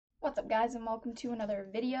What's up, guys, and welcome to another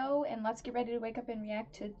video, and let's get ready to wake up and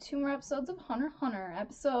react to 2 more episodes of Hunter x Hunter,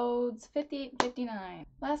 episodes 58 and 59.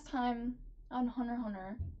 Last time on Hunter x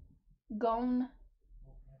Hunter, Gon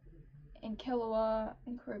and Killua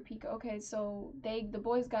and Kurapika. Okay, so the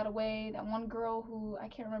boys got away. That one girl who, I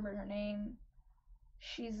can't remember her name,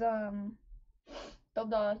 she's,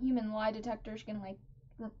 the human lie detector. She can, like,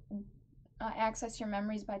 access your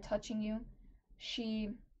memories by touching you.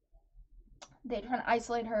 They try to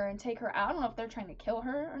isolate her and take her out. I don't know if they're trying to kill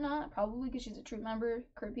her or not. Probably because she's a troop member.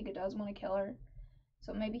 Kurapika does want to kill her.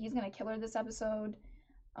 So maybe he's going to kill her this episode.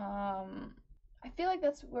 I feel like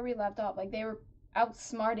that's where we left off. Like, they were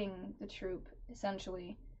outsmarting the troop,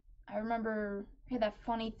 essentially. I remember we had that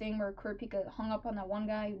funny thing where Kurapika hung up on that one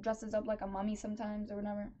guy who dresses up like a mummy sometimes or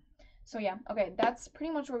whatever. So yeah, okay, that's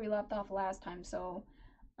pretty much where we left off last time. So,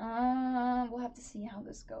 we'll have to see how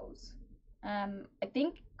this goes. I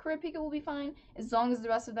think Kurapika will be fine as long as the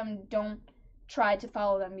rest of them don't try to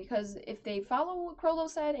follow them, because if they follow what Crollo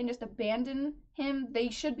said and just abandon him, they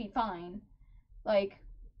should be fine. Like,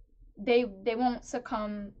 they won't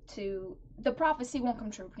succumb to the prophecy, won't come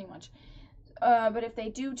true pretty much. But if they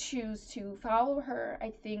do choose to follow her,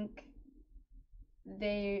 I think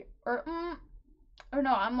they or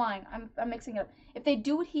no, I'm lying. I'm mixing it up. If they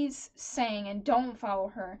do what he's saying and don't follow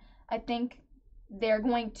her, I think they're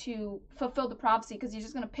going to fulfill the prophecy, because he's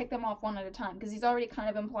just going to pick them off one at a time, because he's already kind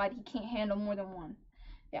of implied he can't handle more than one.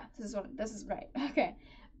 Yeah, this is right. Okay.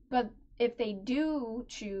 But if they do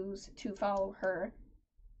choose to follow her,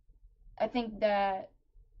 I think that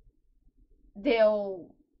they'll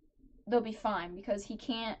be fine, because he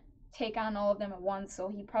can't take on all of them at once, so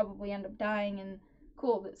he probably end up dying. And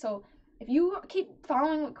cool. So if you keep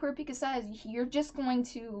following what Kurapika says, you're just going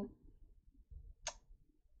to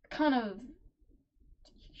kind of,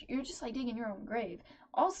 you're just like digging your own grave.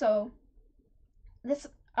 Also, you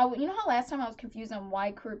know how last time I was confused on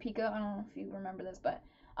why Kurapika, I don't know if you remember this, but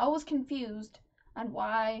I was confused on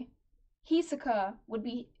why Hisoka would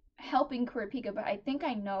be helping Kurapika, but I think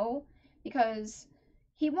I know, because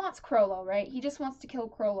he wants Crollo, right? He just wants to kill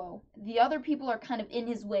Crollo. The other people are kind of in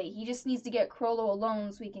his way. He just needs to get Crollo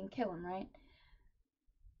alone so he can kill him, right?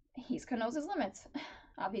 Hisoka knows his limits,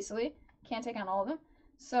 obviously. Can't take on all of them.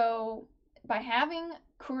 So by having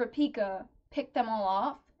Kurapika pick them all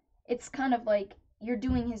off, it's kind of like you're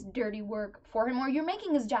doing his dirty work for him, or you're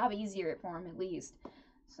making his job easier for him, at least.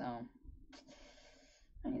 So,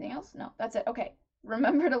 anything else? No, that's it. Okay,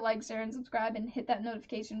 remember to like, share, and subscribe, and hit that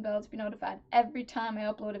notification bell to be notified every time I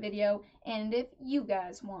upload a video. And if you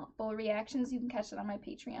guys want full reactions, you can catch it on my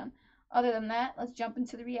Patreon. Other than that, let's jump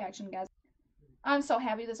into the reaction, guys. I'm so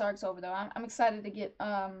happy this arc's over, though. I'm excited to get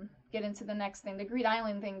into the next thing, the Greed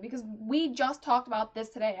Island thing, because we just talked about this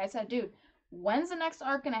today. I said, dude, when's the next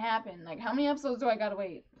arc gonna happen? Like, how many episodes do I gotta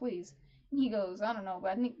wait? Please. And he goes, I don't know, but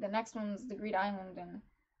I think the next one's the Greed Island, and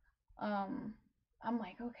I'm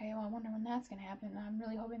like, okay, well, I wonder when that's gonna happen. I'm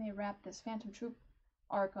really hoping they wrap this Phantom Troop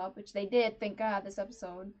arc up, which they did, thank God, this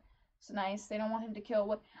episode. It's nice. They don't want him to kill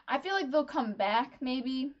what... I feel like they'll come back,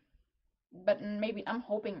 maybe, but maybe, I'm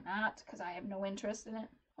hoping not, because I have no interest in it.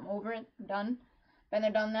 I'm over it. I'm done. Been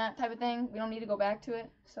there, done that type of thing. We don't need to go back to it.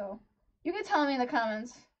 So, you can tell me in the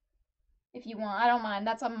comments if you want. I don't mind.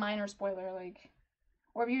 That's a minor spoiler, like,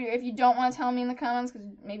 or if you don't want to tell me in the comments, because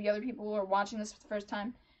maybe other people are watching this for the first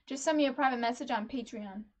time, just send me a private message on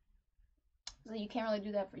Patreon. So you can't really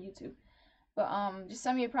do that for YouTube. But, just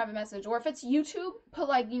send me a private message. Or if it's YouTube, put,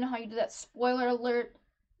 like, you know how you do that spoiler alert,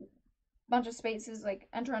 bunch of spaces, like,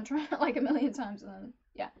 enter, like, a million times, and then,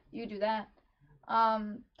 yeah, you do that.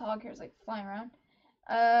 Dog hair's, like, flying around.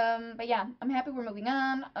 But yeah, I'm happy we're moving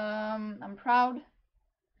on. I'm proud.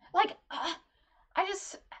 Like, I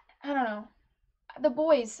don't know. The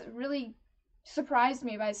boys really surprised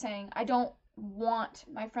me by saying, I don't want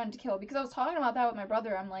my friend to kill, because I was talking about that with my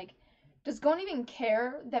brother. I'm like, does Gon even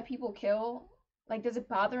care that people kill? Like, does it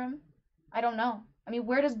bother him? I don't know. I mean,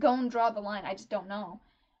 where does Gon draw the line? I just don't know.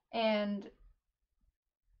 And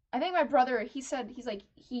I think my brother, he said, he's like,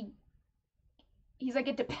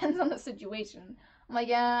 it depends on the situation. I'm like,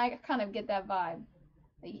 yeah, I kind of get that vibe.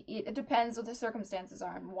 It depends what the circumstances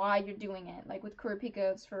are and why you're doing it. Like, with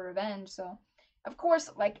Kurapika, it's for revenge, so... Of course,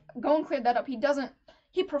 like, Gon cleared that up.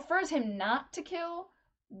 He prefers him not to kill,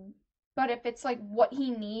 but if it's, like, what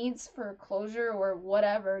he needs for closure or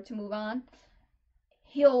whatever to move on,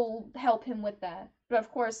 he'll help him with that. But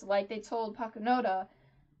of course, like they told Pakunoda,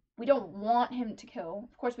 we don't want him to kill.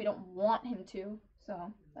 Of course, we don't want him to.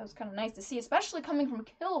 So that was kind of nice to see, especially coming from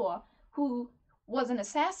Killua, who was an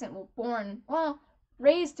assassin,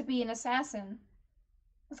 raised to be an assassin.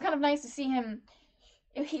 It's kind of nice to see him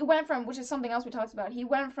he went from, which is something else we talked about. He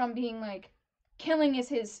went from being like, killing is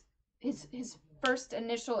his first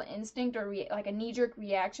initial instinct, or like a knee jerk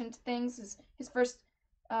reaction to things. His first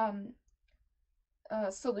um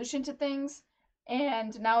solution to things,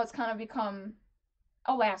 and now it's kind of become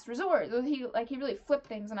a last resort. He really flipped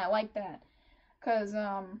things, and I like that because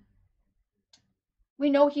we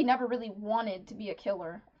know he never really wanted to be a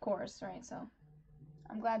killer, of course, right? So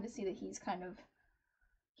I'm glad to see that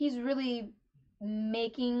he's really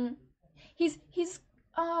making he's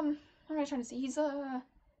what am I trying to say?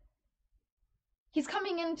 He's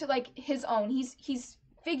coming into like his own. He's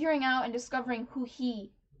figuring out and discovering who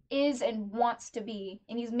he is and wants to be,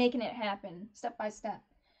 and he's making it happen step by step.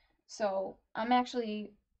 So I'm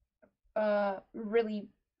actually really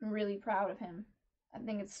really proud of him. I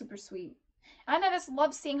think it's super sweet. And I just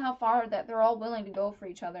love seeing how far that they're all willing to go for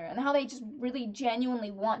each other, and how they just really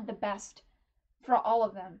genuinely want the best for all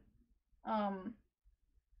of them. Um,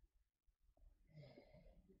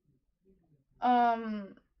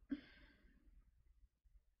 um,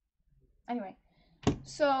 anyway,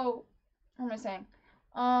 so what am I saying?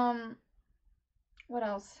 Um, what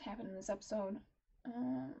else happened in this episode?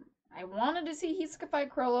 Um, I wanted to see Hisoka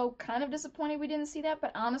fight Crollo. Kind of disappointed we didn't see that,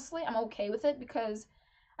 but honestly, I'm okay with it because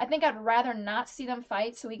I think I'd rather not see them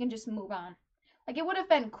fight so we can just move on. Like, it would have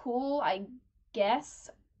been cool, I guess,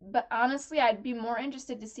 but honestly, I'd be more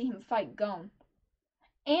interested to see him fight Gon.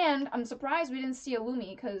 And I'm surprised we didn't see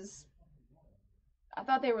Illumi because I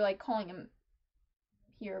thought they were like calling him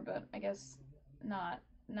here, but I guess not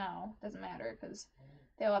now. Doesn't matter because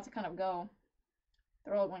they all have to kind of go.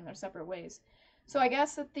 They're all going their separate ways. So I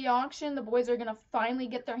guess at the auction, the boys are gonna finally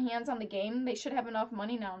get their hands on the game. They should have enough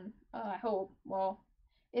money now. I hope. Well,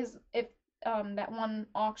 is if that one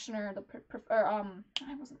auctioneer, I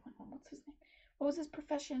wasn't. What's his name? What was his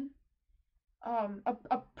profession?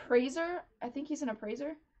 Appraiser. I think he's an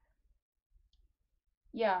appraiser.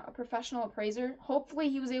 Yeah, a professional appraiser. Hopefully,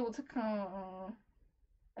 he was able to come.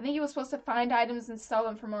 I think he was supposed to find items and sell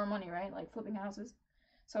them for more money, right? Like flipping houses.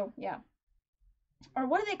 So yeah. Or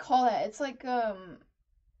what do they call that? It's like I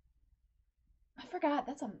forgot.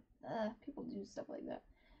 That's a people do stuff like that.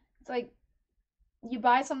 It's like you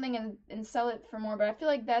buy something and sell it for more, but I feel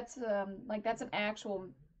like that's an actual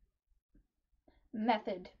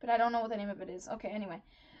method, but I don't know what the name of it is. Okay, anyway.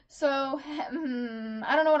 So, I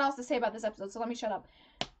don't know what else to say about this episode, so let me shut up.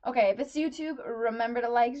 Okay, if it's YouTube, remember to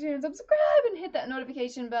like, share, and subscribe, and hit that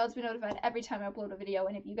notification bell to be notified every time I upload a video.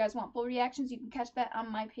 And if you guys want full reactions, you can catch that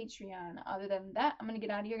on my Patreon. Other than that, I'm going to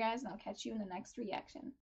get out of here, guys, and I'll catch you in the next reaction.